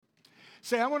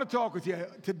Say, I want to talk with you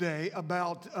today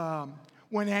about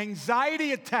when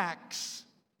anxiety attacks.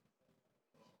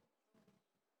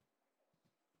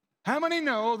 How many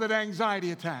know that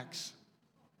anxiety attacks?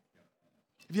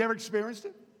 Have you ever experienced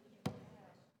it?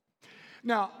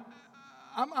 Now,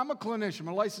 I'm a clinician, I'm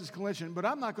a licensed clinician, but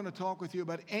I'm not going to talk with you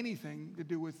about anything to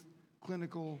do with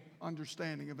clinical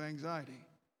understanding of anxiety.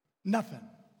 Nothing.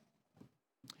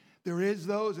 There is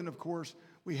those, and of course,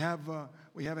 we have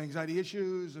anxiety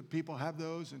issues, and people have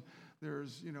those, and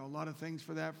there's a lot of things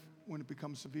for that when it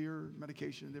becomes severe,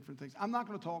 medication and different things. I'm not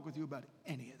going to talk with you about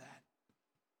any of that.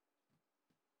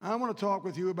 I want to talk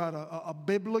with you about a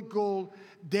biblical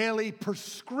daily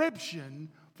prescription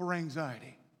for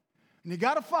anxiety. And you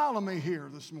got to follow me here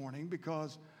this morning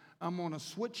because I'm going to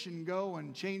switch and go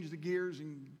and change the gears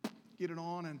and get it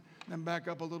on and then back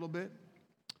up a little bit.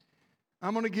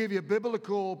 I'm going to give you a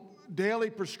biblical daily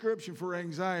prescription for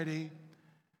anxiety.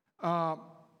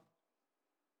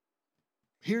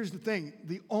 Here's the thing.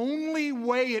 The only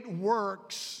way it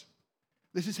works,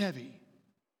 this is heavy.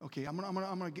 Okay, I'm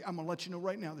gonna let you know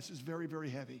right now, this is very,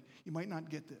 very heavy. You might not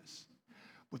get this.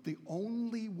 But the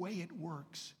only way it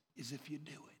works is if you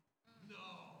do it. No.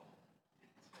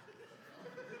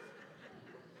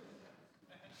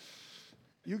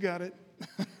 You got it.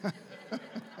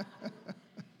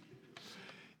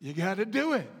 You got to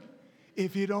do it.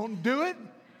 If you don't do it,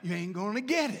 you ain't going to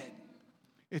get it.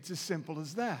 It's as simple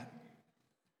as that.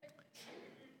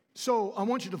 So I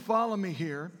want you to follow me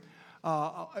here.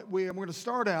 We're going to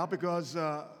start out because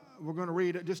we're going to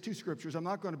read just two scriptures. I'm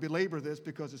not going to belabor this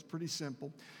because it's pretty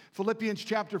simple. Philippians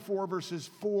chapter 4, verses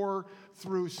 4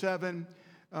 through 7.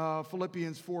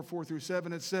 Philippians 4, 4 through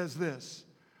 7. It says this.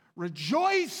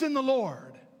 Rejoice in the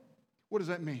Lord. What does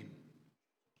that mean?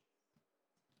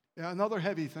 Yeah, another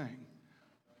heavy thing.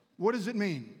 What does it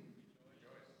mean?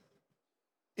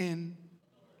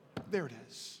 There it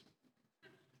is.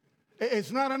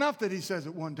 It's not enough that he says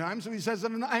it one time, so he says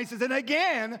it, and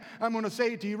again, I'm going to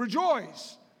say to you,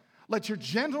 rejoice. Let your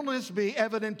gentleness be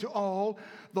evident to all.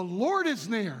 The Lord is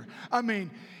near. I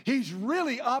mean, he's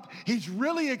really up. He's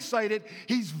really excited.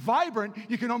 He's vibrant.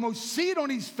 You can almost see it on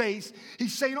his face.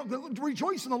 He's saying,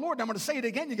 rejoice in the Lord. And I'm going to say it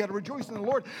again. You got to rejoice in the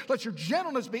Lord. Let your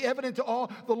gentleness be evident to all.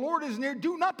 The Lord is near.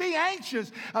 Do not be anxious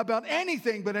about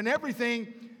anything, but in everything.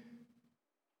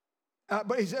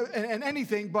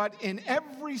 But in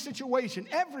every situation,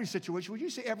 would you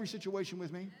say every situation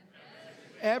with me?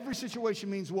 Every situation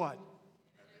means what?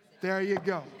 There you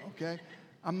go, okay?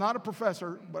 I'm not a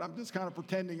professor, but I'm just kind of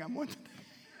pretending I'm one.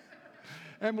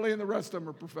 Emily and the rest of them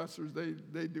are professors.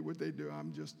 They do what they do.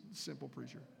 I'm just a simple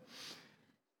preacher.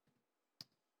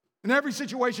 In every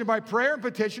situation, by prayer and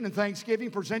petition and thanksgiving,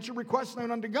 present your requests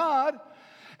known unto God,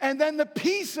 and then the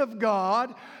peace of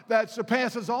God that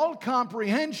surpasses all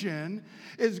comprehension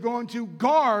is going to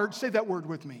guard, say that word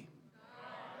with me.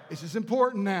 This is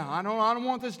important now. I don't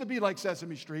want this to be like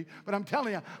Sesame Street, but I'm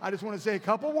telling you, I just want to say a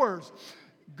couple words.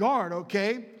 Guard,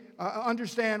 okay?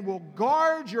 Understand, will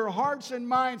guard your hearts and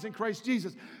minds in Christ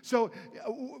Jesus. So,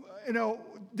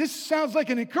 this sounds like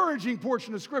an encouraging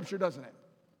portion of Scripture, doesn't it?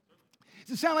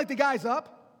 Does it sound like the guy's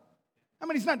up? I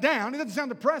mean, he's not down. He doesn't sound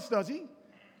depressed, does he?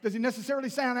 Does he necessarily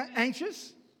sound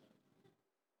anxious?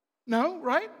 No,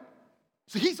 right?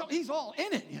 So he's all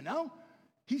in it,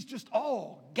 He's just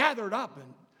all gathered up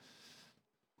and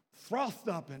frothed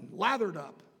up and lathered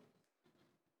up.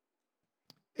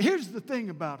 Here's the thing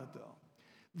about it, though.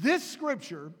 This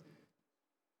scripture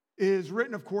is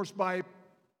written, of course, by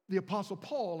the Apostle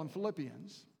Paul in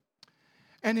Philippians.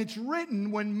 And it's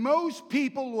written when most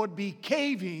people would be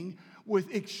caving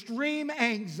with extreme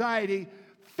anxiety,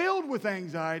 filled with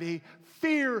anxiety,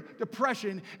 fear,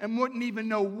 depression, and wouldn't even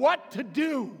know what to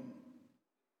do.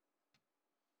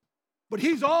 But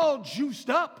he's all juiced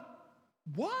up.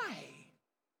 Why?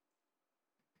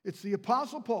 It's the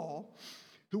Apostle Paul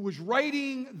who was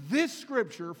writing this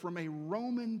scripture from a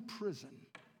Roman prison.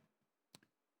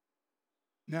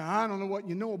 Now, I don't know what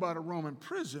you know about a Roman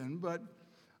prison, but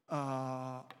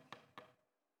I'm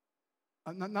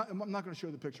not going to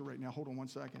show the picture right now. Hold on one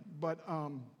second. But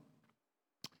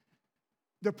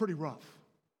they're pretty rough.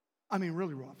 I mean,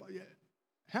 really rough.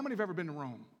 How many have ever been to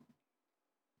Rome?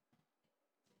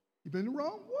 You been to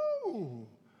Rome? Woo!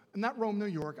 Not Rome, New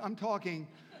York. I'm talking...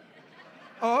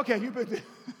 Oh, okay.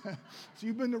 So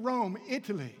you've been to Rome,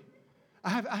 Italy. I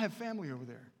have family over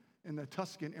there in the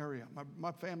Tuscan area.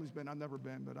 My family's been. I've never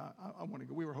been, but I want to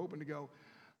go. We were hoping to go.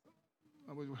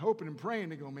 I was hoping and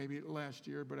praying to go maybe last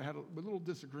year, but I had a little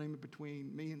disagreement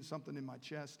between me and something in my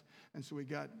chest, and so we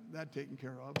got that taken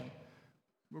care of. And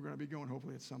we're going to be going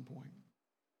hopefully at some point.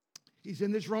 He's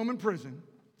in this Roman prison,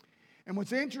 And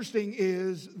what's interesting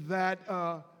is that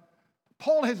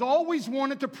Paul has always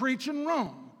wanted to preach in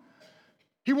Rome.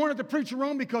 He wanted to preach in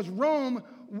Rome because Rome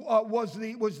was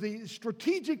the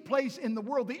strategic place in the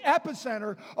world, the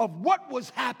epicenter of what was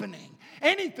happening.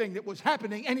 Anything that was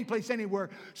happening, any place, anywhere,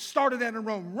 started out in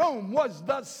Rome. Rome was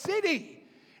the city.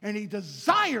 And he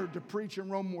desired to preach in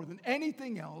Rome more than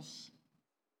anything else,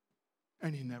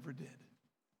 and he never did.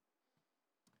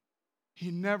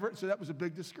 So that was a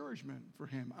big discouragement for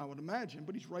him, I would imagine.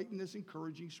 But he's writing this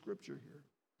encouraging scripture here.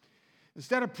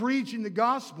 Instead of preaching the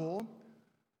gospel,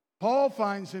 Paul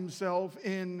finds himself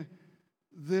in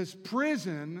this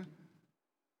prison,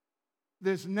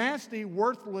 this nasty,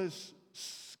 worthless,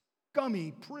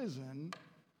 scummy prison,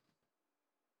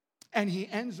 and he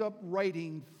ends up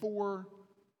writing 4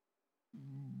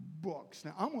 books.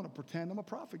 Now, I'm going to pretend I'm a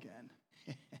prof again.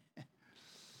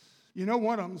 You know,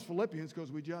 one of them is Philippians,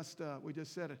 because we just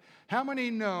said it. How many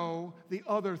know the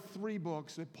other 3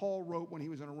 books that Paul wrote when he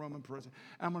was in a Roman prison?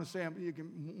 I'm going to say you can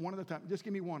one at a time. Just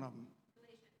give me one of them.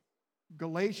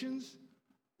 Galatians?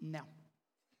 No.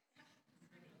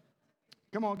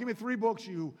 Come on, give me 3 books,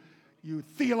 you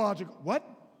theological. What?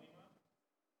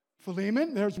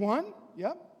 Philemon, there's one.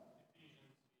 Yep.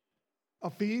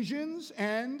 Ephesians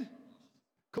and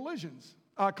Colossians.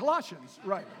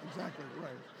 Right, exactly,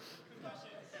 right.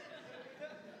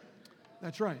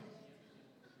 That's right.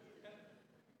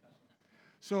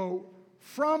 So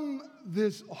from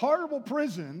this horrible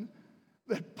prison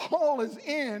that Paul is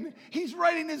in, he's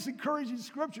writing this encouraging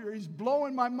scripture. He's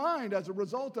blowing my mind as a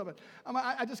result of it.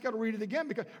 I just got to read it again,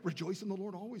 because rejoice in the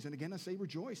Lord always. And again, I say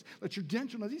rejoice. Let your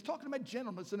gentleness, he's talking about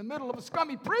gentleness in the middle of a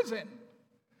scummy prison.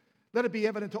 Let it be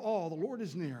evident to all, the Lord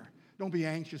is near. Don't be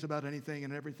anxious about anything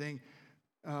and everything.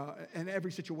 In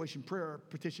every situation, prayer,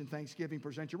 petition, thanksgiving,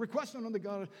 present your requests unto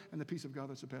God, and the peace of God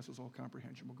that surpasses all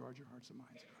comprehension will guard your hearts and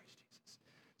minds in Christ Jesus.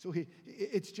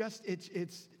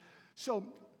 So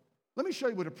let me show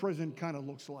you what a prison kind of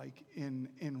looks like in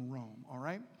Rome, all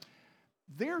right?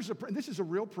 This is a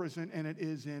real prison, and it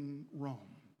is in Rome.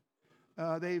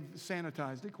 They've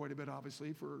sanitized it quite a bit,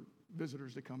 obviously, for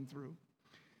visitors to come through.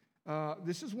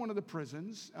 This is one of the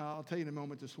prisons. I'll tell you in a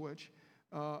moment to switch.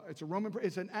 It's a Roman.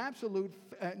 It's an absolute,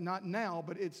 not now,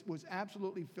 but it was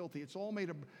absolutely filthy. It's all made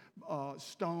of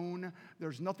stone.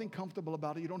 There's nothing comfortable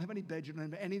about it. You don't have any beds. You don't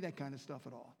have any of that kind of stuff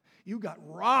at all. You got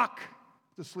rock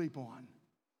to sleep on,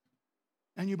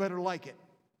 and you better like it.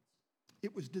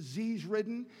 It was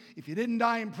disease-ridden. If you didn't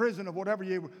die in prison of whatever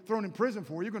you were thrown in prison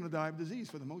for, you're going to die of disease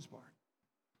for the most part.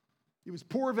 It was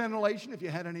poor ventilation, if you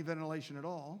had any ventilation at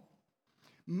all.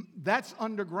 That's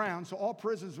underground, so all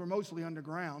prisons were mostly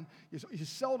underground. You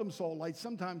seldom saw light.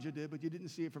 Sometimes you did, but you didn't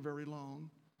see it for very long.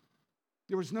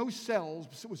 There was no cells.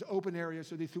 It was open area,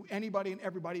 so they threw anybody and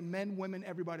everybody, men, women,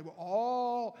 everybody, were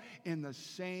all in the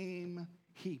same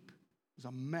heap. It was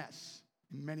a mess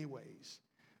in many ways.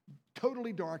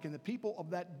 Totally dark, and the people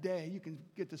of that day, you can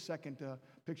get the second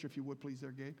picture if you would, please,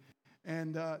 there, Gabe.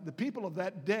 And the people of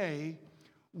that day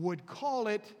would call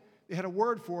it, they had a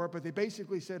word for it, but they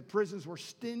basically said prisons were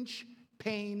stench,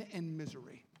 pain, and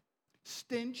misery.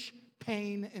 Stench,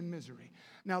 pain, and misery.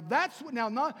 Now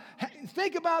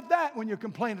think about that when you're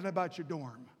complaining about your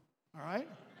dorm, all right?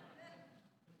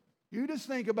 You just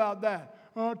think about that.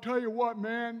 I'll tell you what,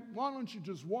 man, why don't you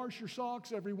just wash your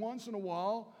socks every once in a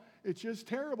while? It's just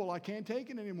terrible. I can't take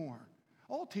it anymore.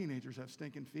 All teenagers have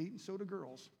stinking feet, and so do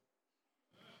girls.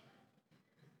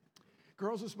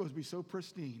 Girls are supposed to be so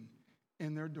pristine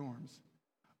in their dorms.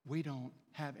 We don't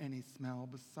have any smell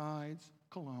besides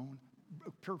cologne,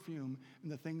 perfume,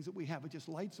 and the things that we have. It just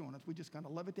lights on us. We just kind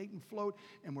of levitate and float,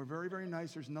 and we're very, very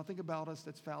nice. There's nothing about us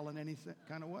that's foul in any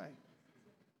kind of way.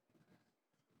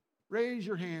 Raise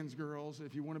your hands, girls,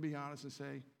 if you want to be honest and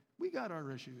say, we got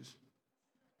our issues.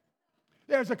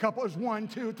 There's a couple. There's 1,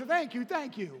 2. Thank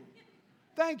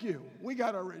you. We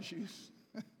got our issues.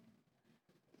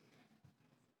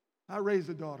 I raised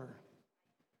a daughter.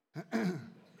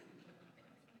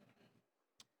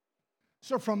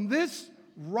 So from this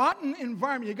rotten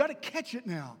environment, you got to catch it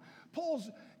now.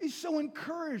 He's so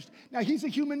encouraged. Now, he's a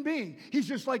human being. He's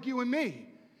just like you and me.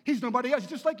 He's nobody else.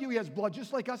 Just like you, he has blood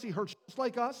just like us. He hurts just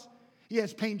like us. He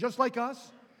has pain just like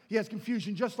us. He has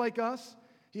confusion just like us.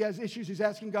 He has issues he's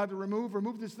asking God to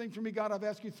remove this thing from me. God, I've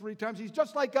asked you 3 times. He's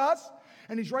just like us.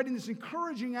 And he's writing this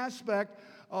encouraging aspect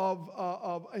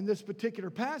of in this particular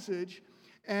passage.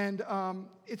 And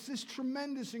it's this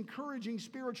tremendous, encouraging,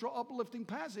 spiritual, uplifting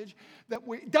passage that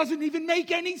doesn't even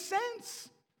make any sense.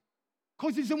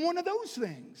 Because he's in one of those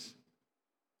things.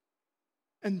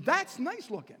 And that's nice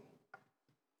looking.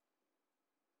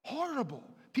 Horrible.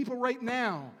 People right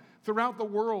now throughout the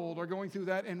world are going through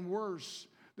that and worse.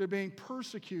 They're being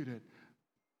persecuted.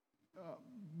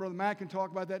 Brother Matt can talk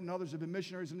about that, and others have been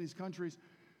missionaries in these countries.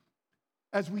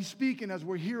 As we speak and as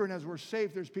we're here and as we're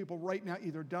safe, there's people right now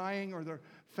either dying or their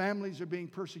families are being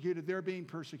persecuted. They're being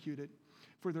persecuted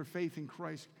for their faith in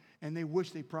Christ, and they wish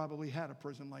they probably had a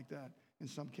prison like that. In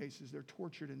some cases, they're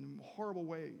tortured in horrible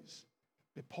ways.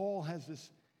 But Paul has this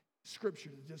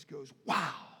scripture that just goes, wow,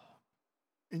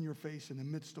 in your face in the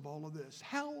midst of all of this.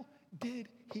 How did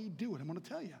he do it? I'm going to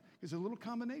tell you. There's a little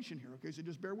combination here, okay? So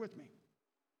just bear with me.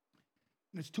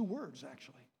 And it's 2 words,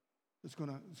 actually. It's going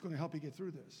to help you get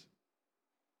through this.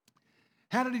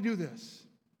 How did he do this?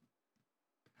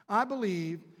 I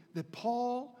believe that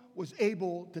Paul was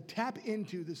able to tap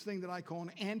into this thing that I call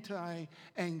an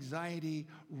anti-anxiety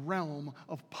realm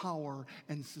of power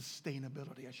and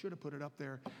sustainability. I should have put it up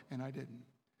there, and I didn't.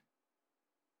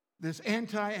 This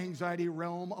anti-anxiety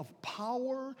realm of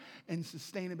power and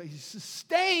sustainability. He's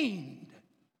sustained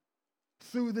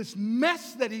through this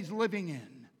mess that he's living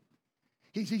in.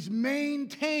 He's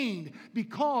maintained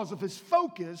because of his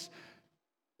focus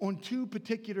on 2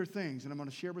 particular things, and I'm going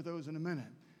to share with those in a minute.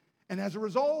 And as a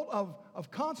result of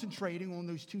concentrating on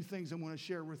those 2 things I'm going to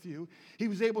share with you, he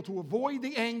was able to avoid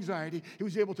the anxiety. He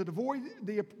was able to avoid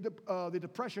the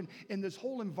depression in this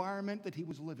whole environment that he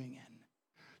was living in.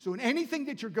 So in anything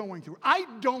that you're going through, I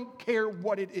don't care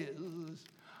what it is.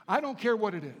 I don't care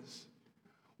what it is.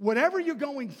 Whatever you're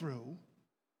going through,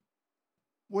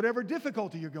 whatever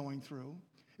difficulty you're going through,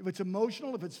 if it's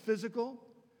emotional, if it's physical,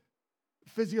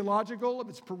 physiological, if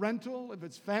it's parental, if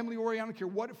it's family-oriented, I don't care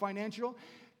what, financial,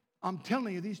 I'm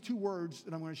telling you, these 2 words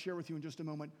that I'm going to share with you in just a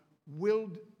moment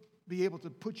will be able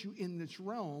to put you in this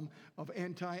realm of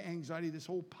anti-anxiety, this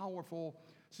whole powerful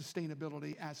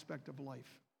sustainability aspect of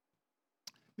life.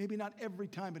 Maybe not every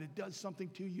time, but it does something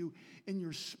to you in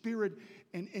your spirit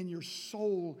and in your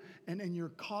soul and in your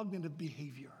cognitive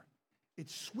behavior. It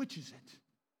switches it.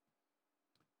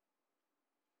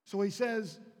 So he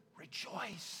says,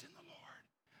 rejoice in the Lord.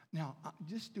 Now,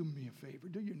 just do me a favor.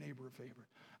 Do your neighbor a favor.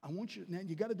 I want you, now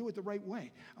you got to do it the right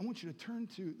way. I want you to turn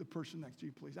to the person next to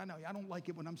you, please. I know I don't like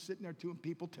it when I'm sitting there too and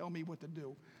people tell me what to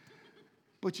do.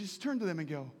 But just turn to them and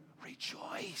go,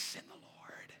 rejoice in the Lord.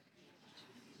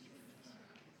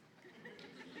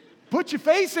 Put your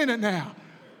face in it now.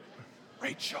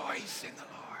 Rejoice in the Lord.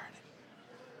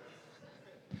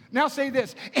 Now say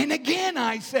this, and again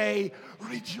I say,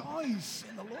 rejoice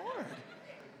in the Lord.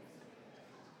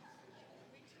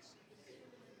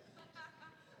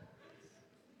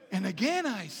 And again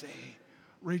I say,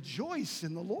 rejoice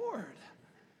in the Lord.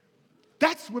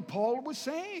 That's what Paul was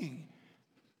saying.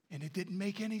 And it didn't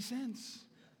make any sense.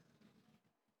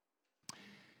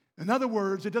 In other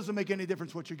words, it doesn't make any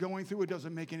difference what you're going through. It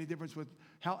doesn't make any difference with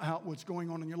what's going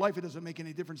on in your life. It doesn't make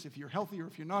any difference if you're healthy or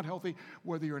if you're not healthy,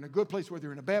 whether you're in a good place, whether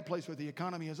you're in a bad place, whether the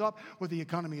economy is up, whether the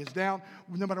economy is down.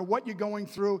 No matter what you're going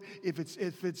through, if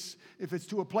it's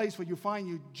to a place where you find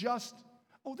you just,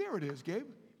 oh, there it is, Gabe.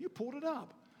 You pulled it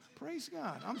up. Praise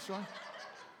God. I'm sorry.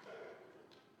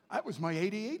 That was my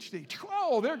ADHD.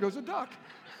 Oh, there goes a duck.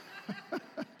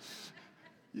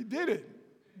 You did it.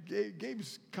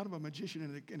 Gabe's kind of a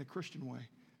magician in a Christian way.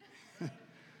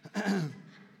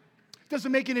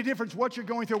 Doesn't make any difference what you're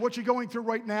going through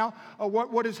right now, or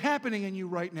what is happening in you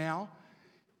right now.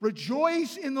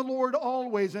 Rejoice in the Lord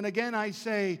always. And again, I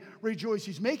say rejoice.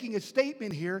 He's making a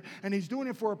statement here, and he's doing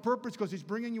it for a purpose because he's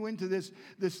bringing you into this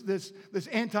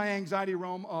anti-anxiety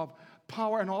realm of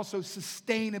power and also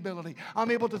sustainability.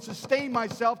 I'm able to sustain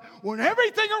myself when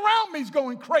everything around me is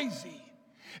going crazy.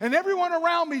 And everyone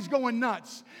around me is going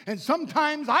nuts. And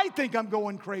sometimes I think I'm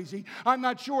going crazy. I'm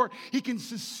not sure. He can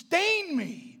sustain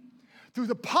me through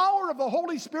the power of the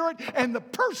Holy Spirit and the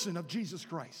person of Jesus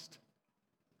Christ.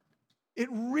 It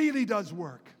really does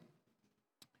work.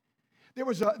 There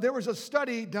was a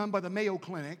study done by the Mayo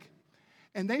Clinic,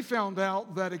 and they found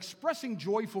out that expressing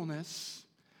joyfulness,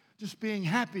 just being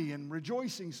happy and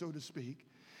rejoicing, so to speak,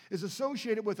 is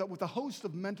associated with a host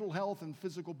of mental health and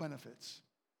physical benefits.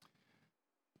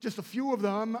 Just a few of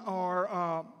them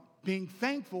are being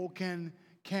thankful can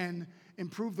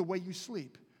improve the way you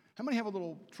sleep. How many have a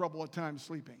little trouble at times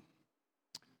sleeping?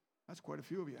 That's quite a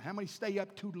few of you. How many stay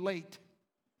up too late?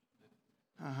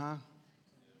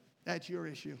 That's your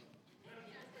issue.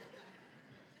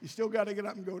 You still got to get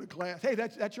up and go to class. Hey,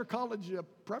 that's your college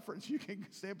preference. You can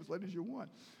stay up as late as you want.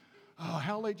 Oh,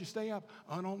 how late you stay up?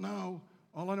 I don't know.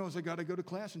 All I know is I got to go to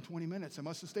class in 20 minutes. I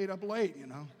must have stayed up late, you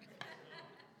know.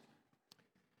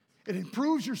 It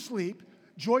improves your sleep.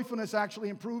 Joyfulness actually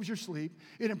improves your sleep.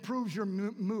 It improves your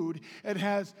mood. It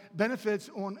has benefits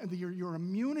on your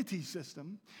immunity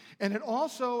system. And it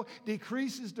also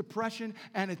decreases depression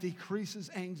and it decreases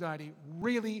anxiety.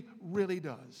 Really, really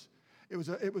does. It was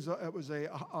a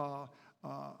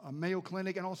Mayo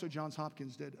Clinic, and also Johns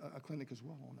Hopkins did a clinic as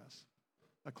well on this,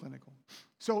 a clinical.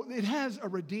 So it has a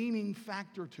redeeming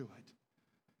factor to it.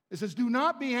 It says, do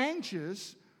not be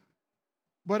anxious,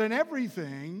 but in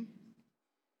everything.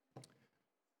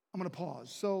 I'm going to pause.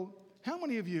 So how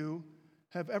many of you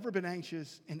have ever been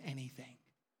anxious in anything?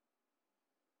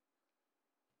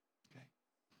 Okay.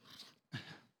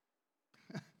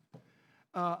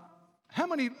 How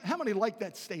many like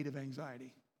that state of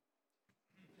anxiety?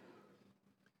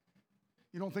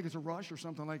 You don't think it's a rush or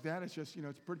something like that? It's just,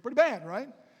 it's pretty bad, right?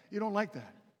 You don't like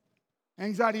that.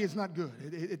 Anxiety is not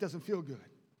good. It doesn't feel good.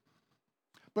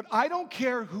 But I don't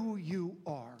care who you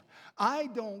are. I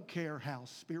don't care how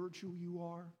spiritual you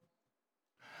are.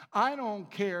 I don't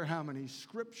care how many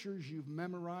scriptures you've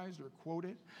memorized or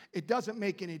quoted. It doesn't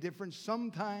make any difference.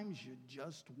 Sometimes you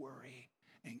just worry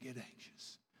and get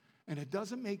anxious. And it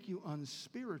doesn't make you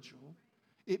unspiritual.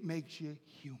 It makes you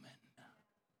human.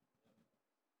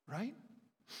 Right?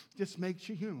 It just makes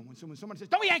you human. When somebody says,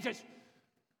 don't be anxious,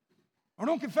 or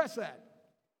don't confess that.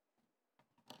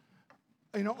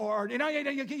 You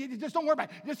just don't worry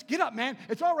about it. Just get up, man.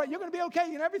 It's all right. You're going to be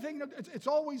okay. And everything, it's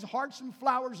always hearts and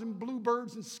flowers and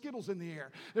bluebirds and Skittles in the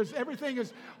air. Everything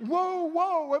is,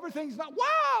 whoa. Everything's not,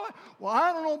 wow. Well,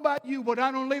 I don't know about you, but I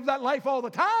don't live that life all the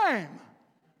time.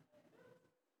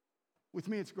 With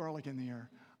me, it's garlic in the air.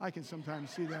 I can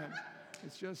sometimes see that.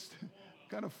 It's just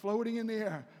kind of floating in the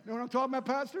air. You know what I'm talking about,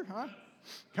 Pastor? Huh?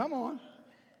 Come on.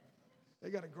 They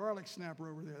got a garlic snapper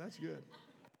over there. That's good.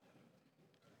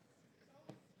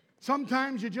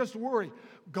 Sometimes you just worry.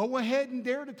 Go ahead and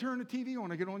dare to turn the TV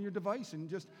on or get on your device and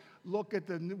just look at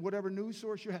whatever news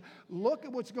source you have. Look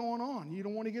at what's going on. You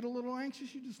don't want to get a little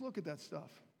anxious, you just look at that stuff.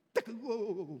 The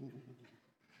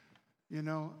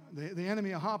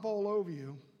enemy will hop all over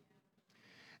you.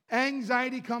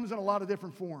 Anxiety comes in a lot of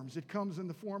different forms. It comes in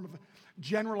the form of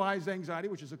generalized anxiety,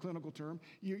 which is a clinical term.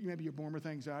 Maybe you're born with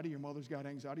anxiety. Your mother's got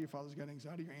anxiety. Your father's got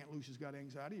anxiety. Your Aunt Lucy's got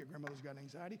anxiety. Your grandmother's got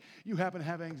anxiety. You happen to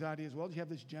have anxiety as well. You have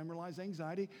this generalized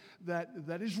anxiety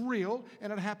that is real,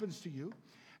 and it happens to you.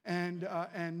 And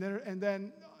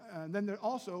then there's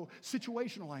also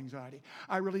situational anxiety.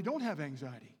 I really don't have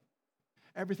anxiety.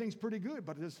 Everything's pretty good,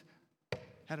 but I just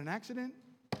had an accident.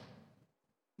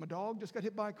 My dog just got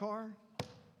hit by a car.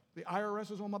 The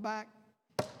IRS is on my back.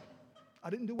 I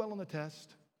didn't do well on the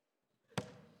test. It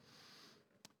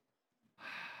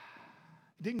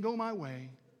didn't go my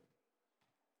way.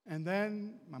 And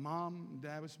then my mom and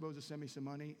dad was supposed to send me some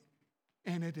money,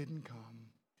 and it didn't come.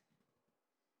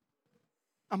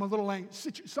 I'm a little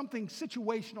anxious. Something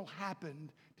situational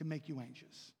happened to make you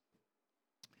anxious.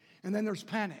 And then there's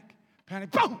panic.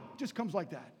 Panic, boom, just comes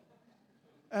like that,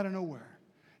 out of nowhere.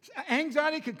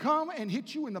 Anxiety could come and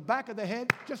hit you in the back of the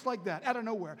head just like that, out of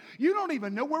nowhere. You don't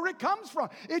even know where it comes from.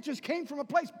 It just came from a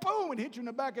place, boom, it hit you in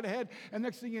the back of the head, and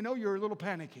next thing you know, you're a little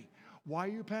panicky. Why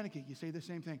are you panicking? You say the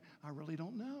same thing. I really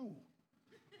don't know.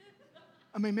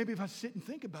 I mean, maybe if I sit and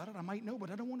think about it, I might know,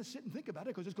 but I don't want to sit and think about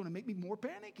it because it's going to make me more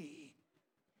panicky.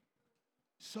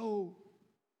 So,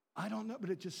 I don't know,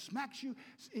 but it just smacks you.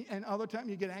 And other time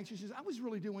you get anxious. You say, I was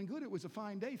really doing good. It was a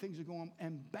fine day. Things are going,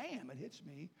 and bam, it hits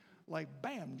me. Like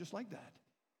bam, just like that.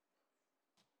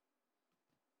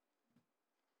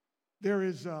 There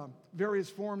is various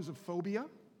forms of phobia.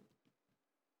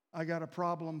 I got a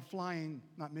problem flying,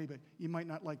 not me, but you might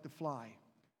not like to fly.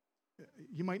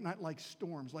 You might not like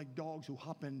storms, like dogs who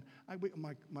hop in. My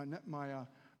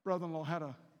brother-in-law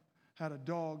had a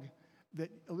dog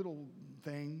that a little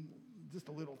thing, just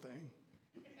a little thing.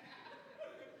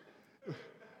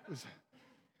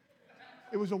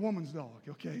 It was a woman's dog,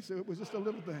 okay? So it was just a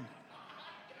little thing.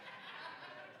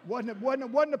 Wasn't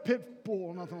a pit bull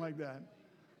or nothing like that.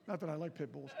 Not that I like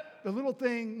pit bulls. The little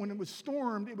thing, when it was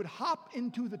stormed, it would hop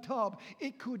into the tub.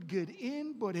 It could get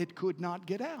in, but it could not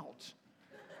get out.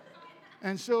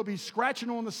 And so it'd be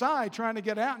scratching on the side trying to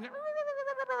get out.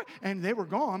 And they were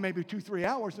gone maybe 2-3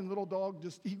 hours, and the little dog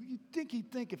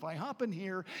he'd think if I hop in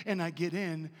here and I get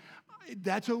in,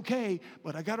 that's okay,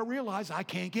 but I got to realize I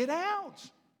can't get out.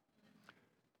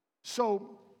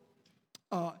 So,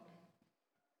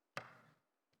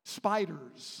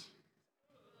 spiders,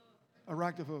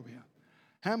 arachnophobia.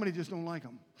 How many just don't like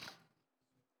them?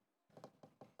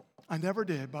 I never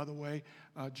did, by the way.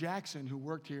 Jackson, who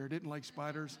worked here, didn't like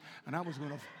spiders, and I was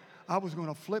going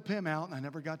to flip him out, and I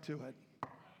never got to it.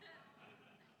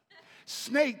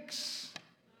 Snakes.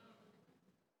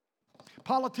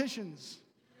 Politicians.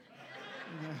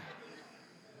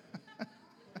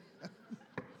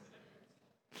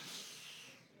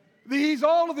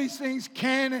 All of these things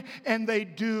can and they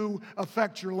do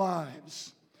affect your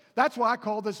lives. That's why I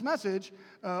call this message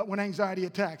When Anxiety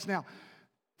Attacks. Now,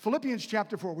 Philippians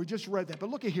chapter 4, we just read that, but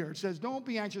look at here. It says, don't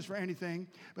be anxious for anything,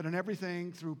 but in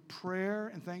everything through prayer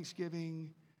and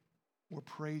thanksgiving or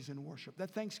praise and worship.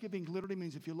 That thanksgiving literally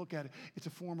means, if you look at it, it's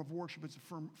a form of worship. It's a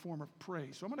form of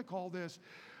praise. So I'm going to call this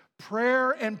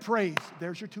prayer and praise.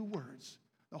 There's your two words.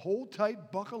 Now hold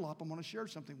tight, buckle up. I'm going to share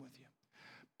something with you.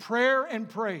 Prayer and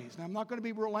praise. Now, I'm not going to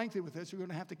be real lengthy with this. You're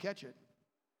going to have to catch it.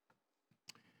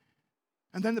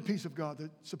 And then the peace of God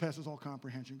that surpasses all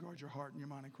comprehension guards your heart and your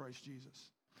mind in Christ Jesus.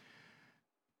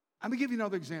 I'm going to give you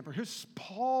another example. Here's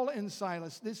Paul and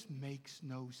Silas. This makes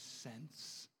no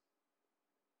sense.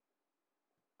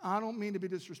 I don't mean to be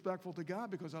disrespectful to God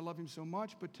because I love him so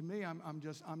much, but to me,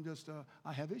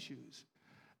 I have issues.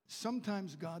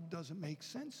 Sometimes God doesn't make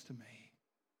sense to me.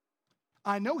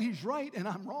 I know he's right and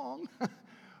I'm wrong,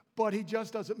 but he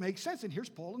just doesn't make sense. And here's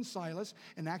Paul and Silas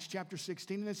in Acts chapter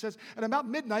 16, and it says, at about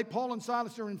midnight, Paul and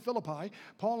Silas are in Philippi.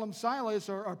 Paul and Silas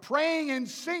are praying and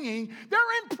singing. They're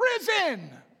in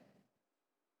prison.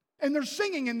 And they're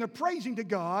singing and they're praising to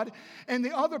God, and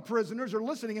the other prisoners are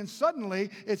listening, and suddenly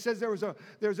it says there was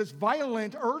this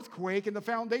violent earthquake, and the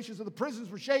foundations of the prisons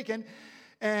were shaken,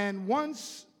 and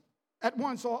at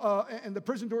once, and the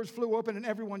prison doors flew open, and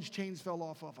everyone's chains fell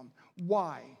off of them.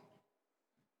 Why?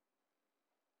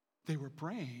 They were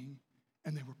praying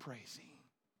and they were praising.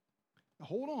 Now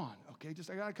hold on, okay?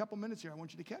 I got a couple minutes here. I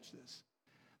want you to catch this.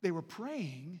 They were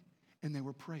praying and they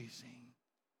were praising.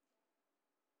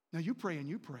 Now you pray and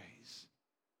you praise,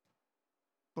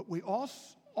 but we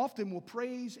often will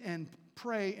praise and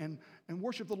pray and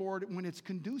worship the Lord when it's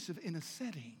conducive in a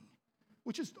setting,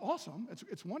 which is awesome.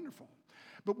 It's wonderful.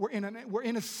 But we're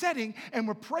in a setting and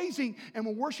we're praising and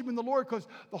we're worshiping the Lord because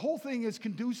the whole thing is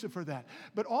conducive for that.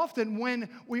 But often when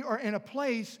we are in a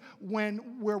place where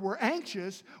we're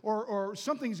anxious or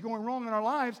something's going wrong in our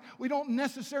lives, we don't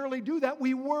necessarily do that.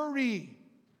 We worry.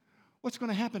 What's going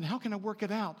to happen? How can I work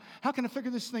it out? How can I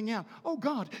figure this thing out? Oh,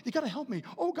 God, you got to help me.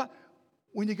 Oh, God.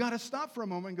 When you got to stop for a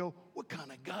moment and go, what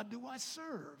kind of God do I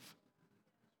serve?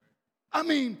 I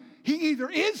mean, he either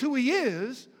is who he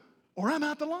is, or I'm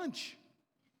out to lunch.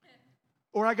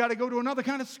 Or I got to go to another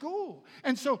kind of school.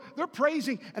 And so they're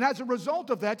praising, and as a result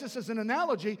of that, just as an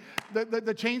analogy,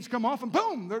 the chains come off and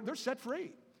boom, they're set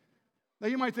free. Now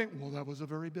you might think, well, that was a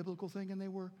very biblical thing, and they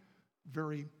were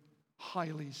very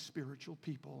highly spiritual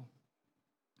people.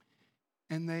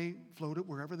 And they floated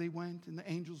wherever they went, and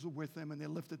the angels were with them, and they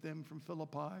lifted them from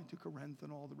Philippi to Corinth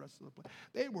and all the rest of the place.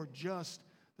 They were just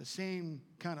the same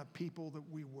kind of people that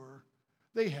we were.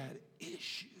 They had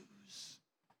issues.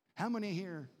 How many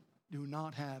here do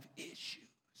not have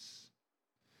issues?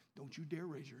 Don't you dare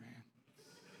raise your hand.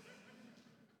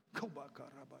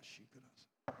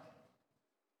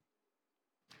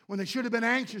 When they should have been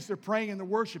anxious, they're praying and they're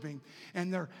worshiping.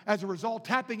 And they're, as a result,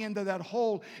 tapping into that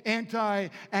whole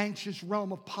anti-anxious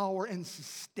realm of power and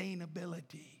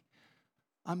sustainability.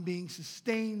 I'm being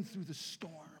sustained through the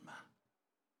storm.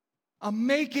 I'm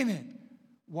making it.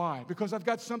 Why? Because I've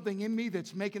got something in me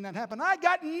that's making that happen. I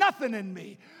got nothing in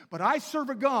me, but I serve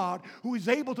a God who is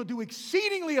able to do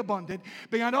exceedingly abundant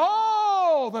beyond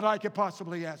all that I could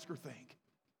possibly ask or think,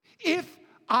 if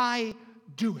I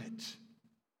do it.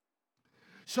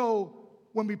 So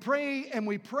when we pray and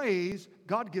we praise,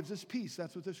 God gives us peace.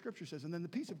 That's what the scripture says. And then the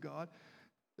peace of God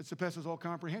that surpasses all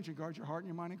comprehension guards your heart and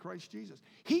your mind in Christ Jesus.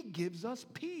 He gives us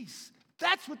peace.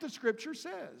 That's what the scripture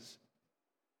says.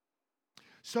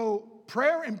 So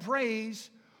prayer and praise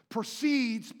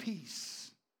precedes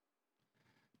peace,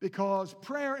 because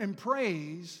prayer and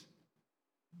praise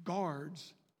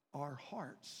guards our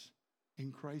hearts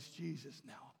in Christ Jesus.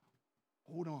 Now,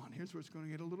 hold on. Here's where it's going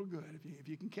to get a little good. If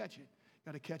you can catch it,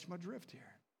 got to catch my drift here.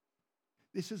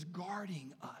 This is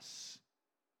guarding us.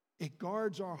 It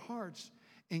guards our hearts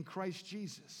in Christ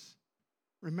Jesus.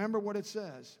 Remember what it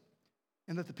says,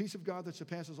 and that the peace of God that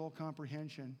surpasses all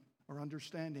comprehension or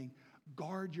understanding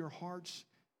guard your hearts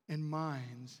and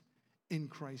minds in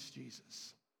Christ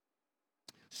Jesus.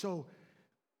 So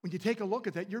when you take a look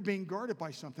at that, you're being guarded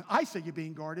by something. I say you're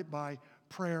being guarded by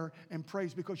prayer and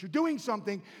praise, because you're doing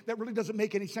something that really doesn't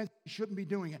make any sense. You shouldn't be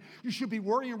doing it. You should be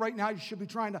worrying right now. You should be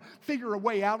trying to figure a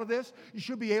way out of this. You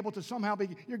should be able to somehow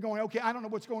you're going, okay, I don't know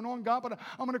what's going on, God, but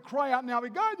I'm going to cry out now.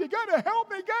 God, you got to help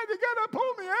me. God, you got to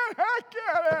pull me out.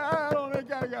 I don't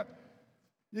know, God.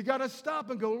 You got to stop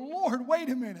and go, Lord, wait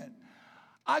a minute.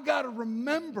 I got to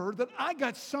remember that I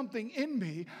got something in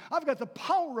me. I've got the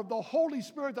power of the Holy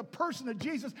Spirit, the person of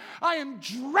Jesus. I am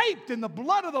draped in the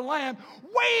blood of the Lamb.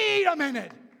 Wait a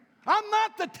minute. I'm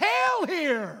not the tail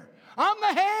here. I'm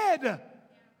the head.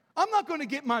 I'm not going to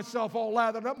get myself all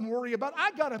lathered up and worry about it.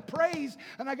 I got to praise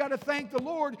and I got to thank the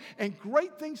Lord, and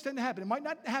great things tend to happen. It might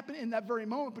not happen in that very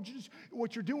moment, but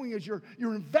what you're doing is you're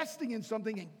investing in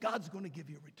something, and God's going to give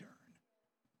you a return.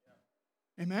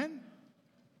 Amen?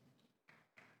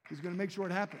 He's going to make sure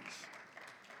it happens.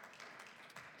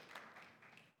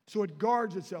 So it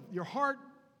guards itself. Your heart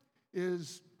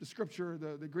is, the scripture,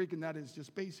 the Greek in that is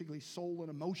just basically soul and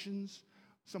emotions.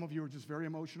 Some of you are just very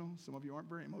emotional. Some of you aren't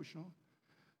very emotional.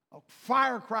 A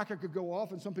firecracker could go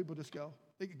off, and some people just go.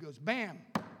 It goes, bam.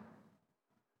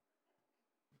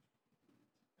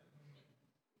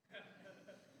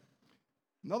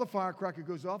 Another firecracker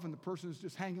goes off, and the person is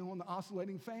just hanging on the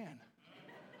oscillating fan,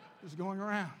 just going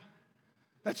around.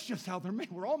 That's just how they're made.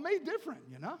 We're all made different,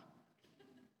 you know?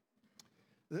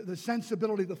 The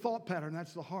sensibility, the thought pattern,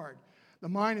 that's the heart. The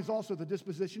mind is also the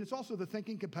disposition. It's also the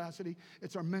thinking capacity.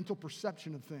 It's our mental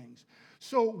perception of things.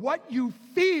 So what you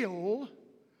feel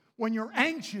when you're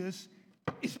anxious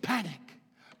is panic.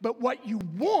 But what you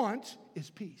want is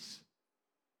peace.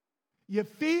 You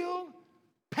feel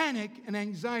panic and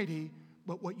anxiety,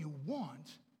 but what you want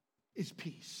is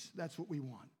peace. That's what we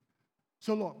want.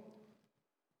 So look,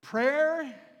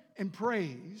 prayer and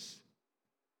praise,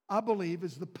 I believe,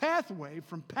 is the pathway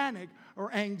from panic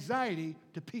or anxiety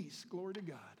to peace. Glory to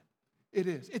God. It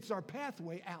is. It's our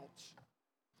pathway out.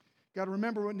 Got to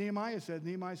remember what Nehemiah said.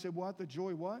 Nehemiah said what? The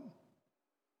joy what?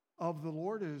 Of the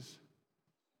Lord is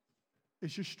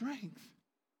your strength.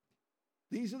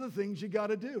 These are the things you got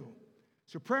to do.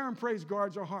 So prayer and praise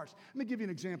guards our hearts. Let me give you an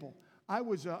example. I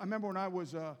remember when I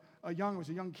was a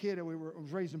young kid, I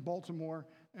was raised in Baltimore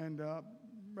and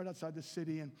right outside the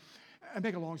city. And I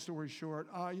make a long story short,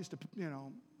 I used to,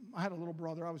 I had a little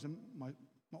brother. I was my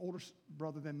older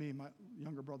brother than me, my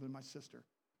younger brother than my sister.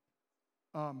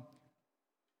 And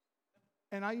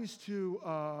I used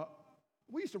to,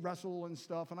 we used to wrestle and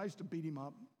stuff, and I used to beat him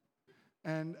up.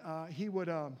 And he would,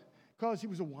 because he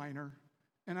was a whiner,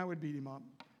 and I would beat him up.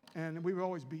 And we were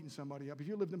always beating somebody up. If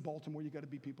you lived in Baltimore, you got to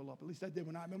beat people up. At least I did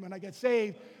when I get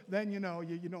saved. Then you're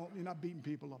not beating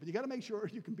people up. But you got to make sure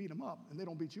you can beat them up, and they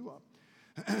don't beat you up.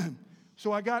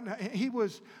 So Barry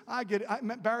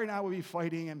and I would be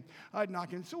fighting, and I'd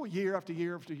knock him. So year after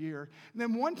year after year. And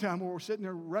then one time we were sitting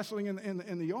there wrestling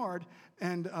in the yard,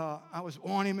 and I was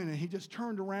on him, and he just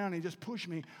turned around and he just pushed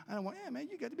me. And I went, "Hey, man,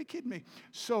 you got to be kidding me."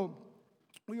 So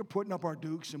we were putting up our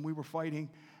dukes, and we were fighting,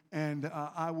 and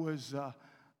I was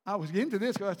into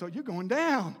this because I thought, "You're going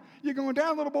down. You're going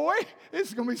down, little boy. This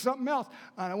is going to be something else."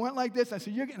 And I went like this. I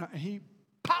said, and he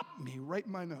popped me right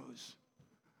in my nose.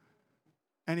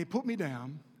 And he put me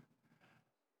down.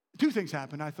 Two things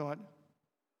happened. I thought,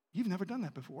 "You've never done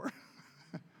that before.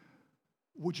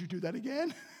 Would you do that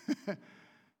again?"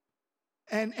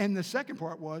 And the second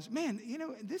part was, "Man,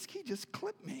 this kid just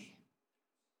clipped me."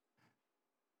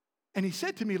 And he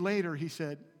said to me later, he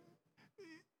said,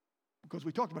 because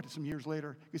we talked about it some years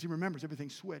later, because he remembers everything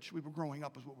switched. We were growing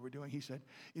up is what we were doing. He said,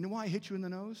 "You know why I hit you in the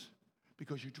nose?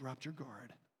 Because you dropped your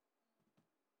guard.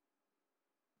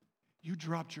 You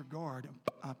dropped your guard, and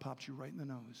I popped you right in the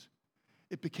nose."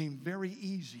 It became very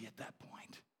easy at that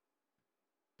point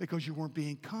because you weren't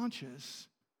being conscious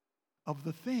of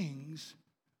the things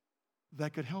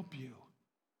that could help you.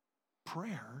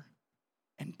 Prayer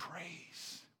and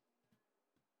praise.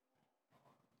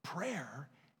 Prayer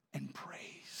and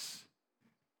praise.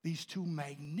 These two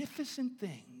magnificent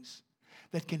things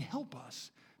that can help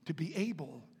us to be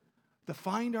able to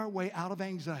find our way out of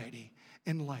anxiety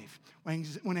in life.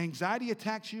 When anxiety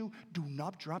attacks you, do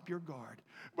not drop your guard.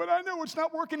 "But I know it's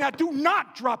not working out." Do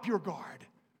not drop your guard.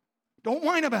 Don't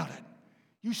whine about it.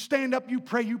 You stand up, you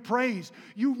pray, you praise.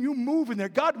 You move in there.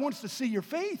 God wants to see your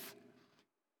faith.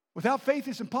 Without faith,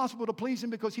 it's impossible to please Him,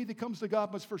 because he that comes to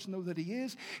God must first know that He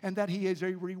is, and that He is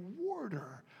a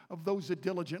rewarder of those that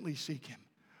diligently seek Him.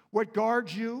 What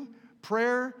guards you?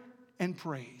 Prayer and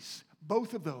praise.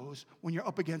 Both of those when you're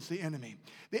up against the enemy.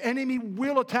 The enemy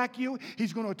will attack you.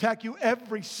 He's going to attack you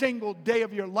every single day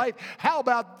of your life. How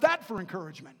about that for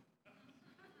encouragement?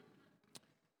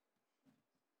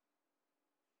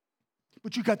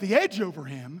 But you got the edge over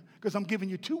him, because I'm giving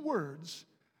you two words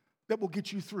that will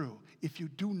get you through if you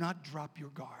do not drop your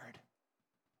guard.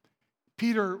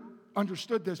 Peter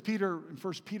understood this. Peter, in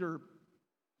 1 Peter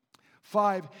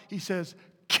 5, he says,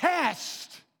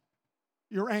 "Cast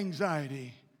your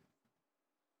anxiety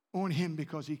on Him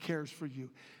because He cares for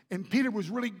you." And Peter was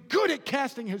really good at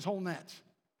casting his whole net.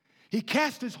 He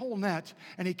cast his whole net,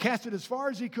 and he cast it as far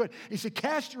as he could. He said,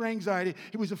 cast your anxiety.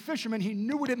 He was a fisherman. He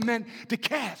knew what it meant to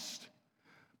cast.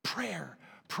 Prayer,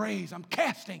 praise. I'm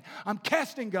casting,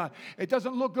 God. It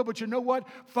doesn't look good, but you know what?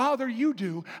 Father, you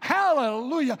do.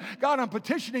 Hallelujah. God, I'm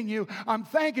petitioning you. I'm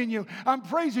thanking you. I'm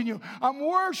praising you. I'm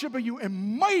worshiping you.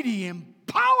 And mighty and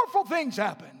powerful things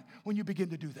happen when you begin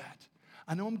to do that.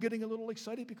 I know I'm getting a little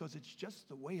excited because it's just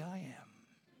the way I am.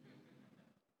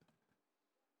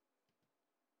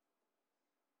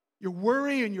 Your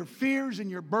worry and your fears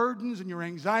and your burdens and your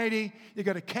anxiety, you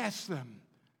got to cast them.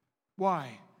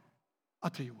 Why? I'll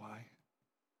tell you why.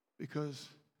 Because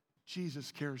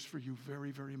Jesus cares for you very,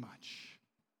 very much.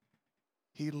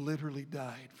 He literally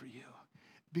died for you.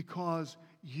 Because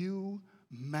you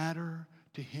matter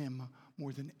to him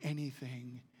more than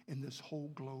anything in this whole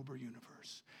globe or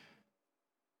universe.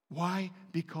 Why?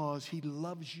 Because he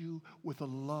loves you with a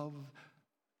love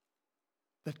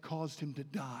that caused him to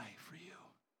die for you.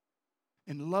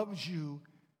 And loves you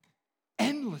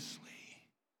endlessly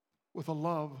with a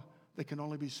love that can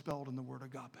only be spelled in the word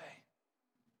agape.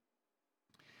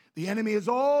 The enemy is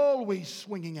always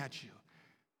swinging at you.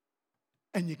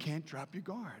 And you can't drop your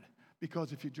guard.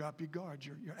 Because if you drop your guard,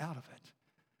 you're out of it.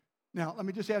 Now, let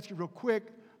me just ask you real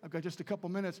quick. I've got just a couple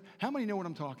minutes. How many know what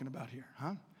I'm talking about here?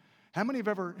 Huh? How many have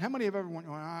ever went,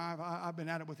 well, I've been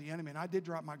at it with the enemy, and I did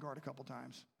drop my guard a couple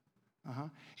times.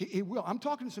 He will. I'm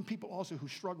talking to some people also who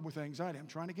struggle with anxiety. I'm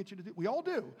trying to get you to do. We all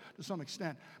do to some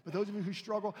extent. But those of you who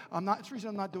struggle, it's the reason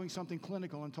I'm not doing something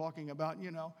clinical and talking about,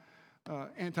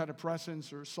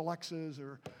 antidepressants or Celexas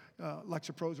or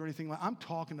Lexapros or anything like that. I'm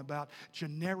talking about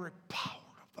generic power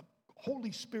of the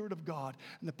Holy Spirit of God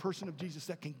and the person of Jesus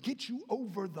that can get you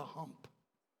over the hump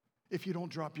if you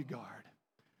don't drop your guard.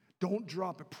 Don't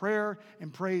drop it. Prayer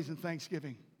and praise and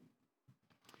thanksgiving.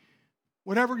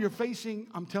 Whatever you're facing,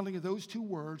 I'm telling you those two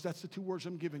words, that's the two words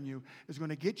I'm giving you, is going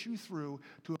to get you through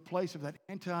to a place of that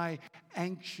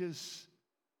anti-anxious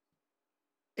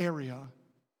area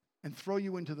and throw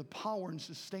you into the power and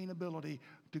sustainability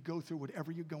to go through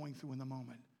whatever you're going through in the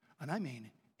moment. And I mean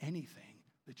anything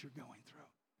that you're going through.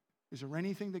 Is there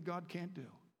anything that God can't do?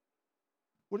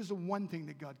 What is the one thing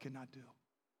that God cannot do?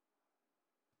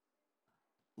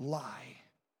 Lie.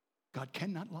 God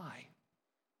cannot lie.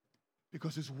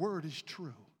 Because his word is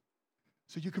true.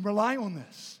 So you can rely on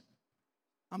this.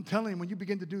 I'm telling you, when you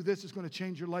begin to do this, it's going to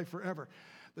change your life forever.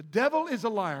 The devil is a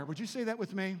liar. Would you say that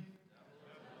with me?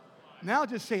 Now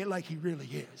just say it like he really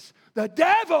is. The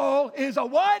devil is a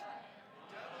what?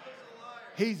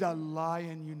 He's a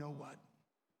lying, you know what.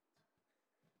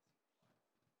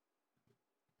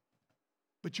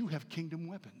 But you have kingdom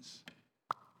weapons.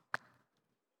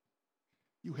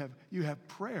 You have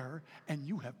prayer and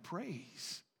you have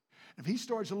praise. If he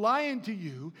starts lying to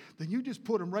you, then you just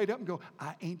put him right up and go,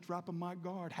 I ain't dropping my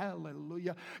guard.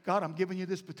 Hallelujah. God, I'm giving you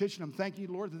this petition. I'm thanking you,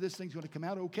 Lord, that this thing's going to come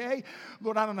out okay.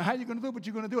 Lord, I don't know how you're going to do it, but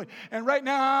you're going to do it. And right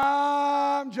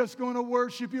now, I'm just going to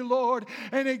worship you, Lord,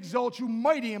 and exalt you.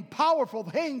 Mighty and powerful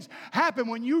things happen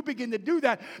when you begin to do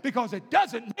that because it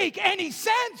doesn't make any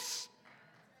sense.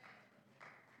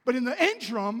 But in the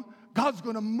interim, God's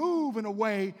going to move in a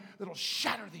way that'll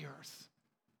shatter the earth.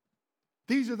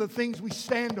 These are the things we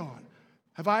stand on.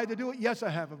 Have I had to do it? Yes, I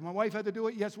have. Have my wife had to do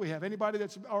it? Yes, we have. Anybody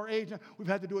that's our age, we've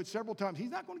had to do it several times. He's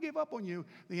not going to give up on you,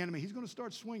 the enemy. He's going to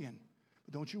start swinging.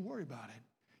 But don't you worry about it.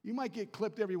 You might get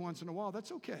clipped every once in a while.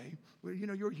 That's okay.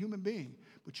 You're a human being.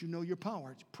 But you know your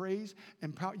power. It's praise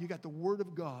and power. You got the word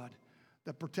of God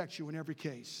that protects you in every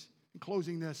case. In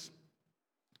closing this,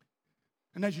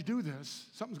 and as you do this,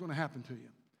 something's going to happen to you.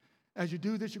 As you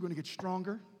do this, you're going to get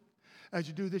stronger. As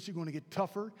you do this, you're going to get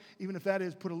tougher. Even if that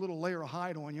is put a little layer of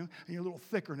hide on you, and you're a little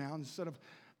thicker now instead of,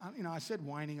 I said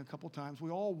whining a couple times. We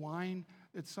all whine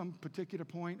at some particular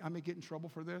point. I may get in trouble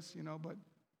for this, but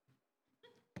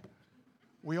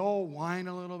we all whine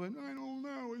a little bit. I don't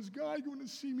know. Is God going to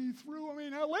see me through?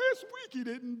 Last week he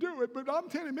didn't do it, but I'm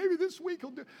telling you, maybe this week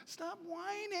he'll do it. Stop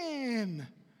whining.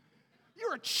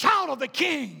 You're a child of the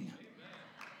King.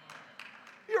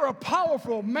 You're a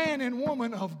powerful man and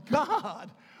woman of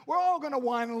God. We're all going to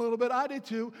whine a little bit. I did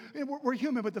too. We're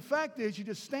human. But the fact is, you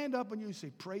just stand up and you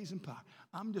say, praise and power.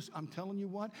 I'm telling you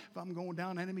what, if I'm going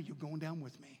down enemy, you're going down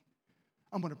with me.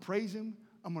 I'm going to praise him.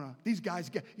 These guys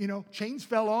get, chains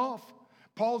fell off.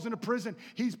 Paul's in a prison.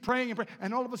 He's praying and praying.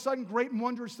 And all of a sudden, great and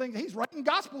wondrous things. He's writing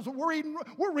gospels that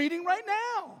we're reading right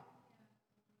now.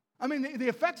 The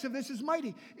effects of this is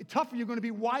mighty. It's tougher. You're going to be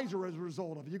wiser as a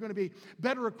result of it. You're going to be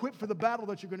better equipped for the battle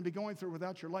that you're going to be going through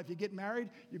without your life. You get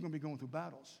married, you're going to be going through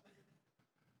battles.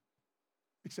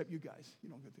 Except you guys. You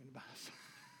don't go through any battles.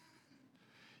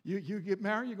 You get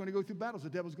married, you're going to go through battles. The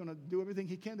devil's going to do everything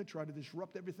he can to try to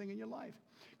disrupt everything in your life.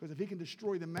 Because if he can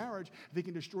destroy the marriage, if he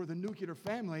can destroy the nuclear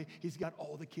family, he's got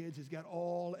all the kids, he's got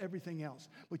everything else.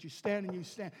 But you stand and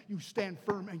you stand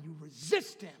firm and you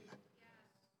resist him.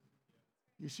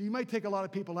 You see, you might take a lot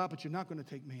of people out, but you're not going to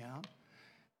take me out.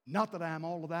 Not that I am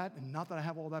all of that, and not that I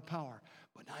have all that power,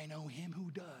 but I know him who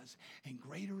does. And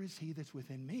greater is he that's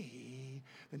within me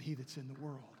than he that's in the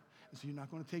world. And so you're not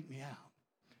going to take me out.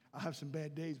 I'll have some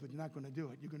bad days, but you're not going to do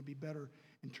it. You're going to be better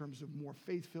in terms of more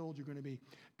faith-filled. You're going to be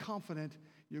confident.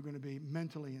 You're going to be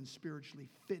mentally and spiritually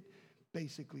fit.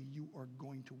 Basically, you are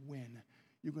going to win.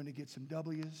 You're going to get some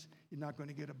W's. You're not going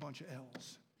to get a bunch of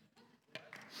L's.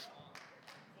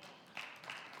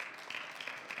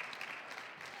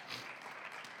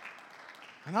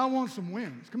 And I want some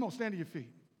wins. Come on, stand to your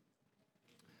feet.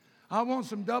 I want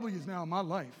some W's now in my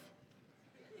life.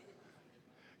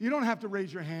 You don't have to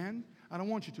raise your hand. I don't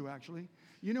want you to, actually.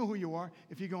 You know who you are.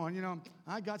 If you're going,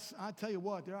 I tell you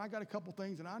what, I got a couple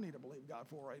things that I need to believe God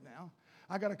for right now.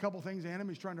 I got a couple things the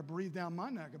enemy's trying to breathe down my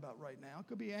neck about right now. It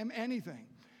could be anything.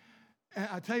 And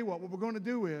I tell you what we're going to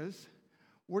do is,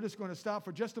 we're just going to stop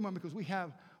for just a moment because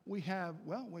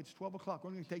it's 12 o'clock.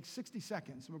 We're going to take 60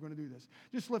 seconds and we're going to do this.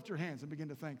 Just lift your hands and begin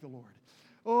to thank the Lord.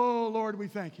 Oh, Lord, we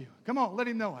thank you. Come on, let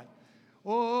him know it.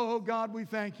 Oh, God, we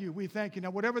thank you. We thank you. Now,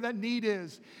 whatever that need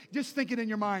is, just think it in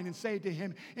your mind and say it to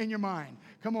him in your mind.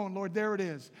 Come on, Lord, there it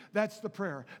is. That's the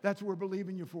prayer. That's what we're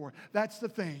believing you for. That's the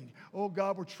thing. Oh,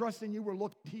 God, we're trusting you. We're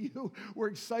looking to you. We're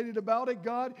excited about it,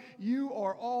 God. You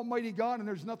are almighty God, and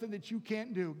there's nothing that you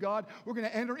can't do. God, we're going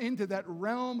to enter into that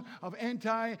realm of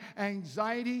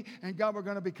anti-anxiety, and God, we're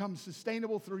going to become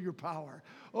sustainable through your power.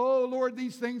 Oh, Lord,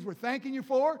 these things we're thanking you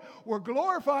for. We're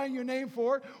glorifying your name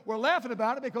for it. We're laughing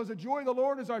about it because the joy of the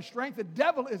Lord is our strength. The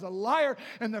devil is a liar,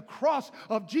 and the cross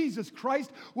of Jesus Christ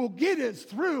will get us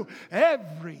through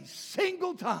every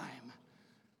single time.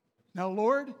 Now,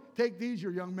 Lord, take these,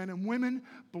 your young men and women,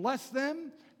 bless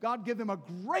them. God, give them a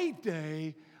great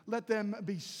day. Let them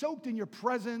be soaked in your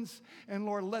presence, and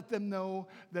Lord, let them know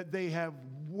that they have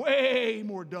way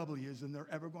more W's than they're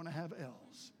ever going to have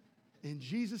L's. In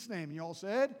Jesus' name, you all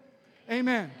said,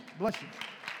 amen. Bless you.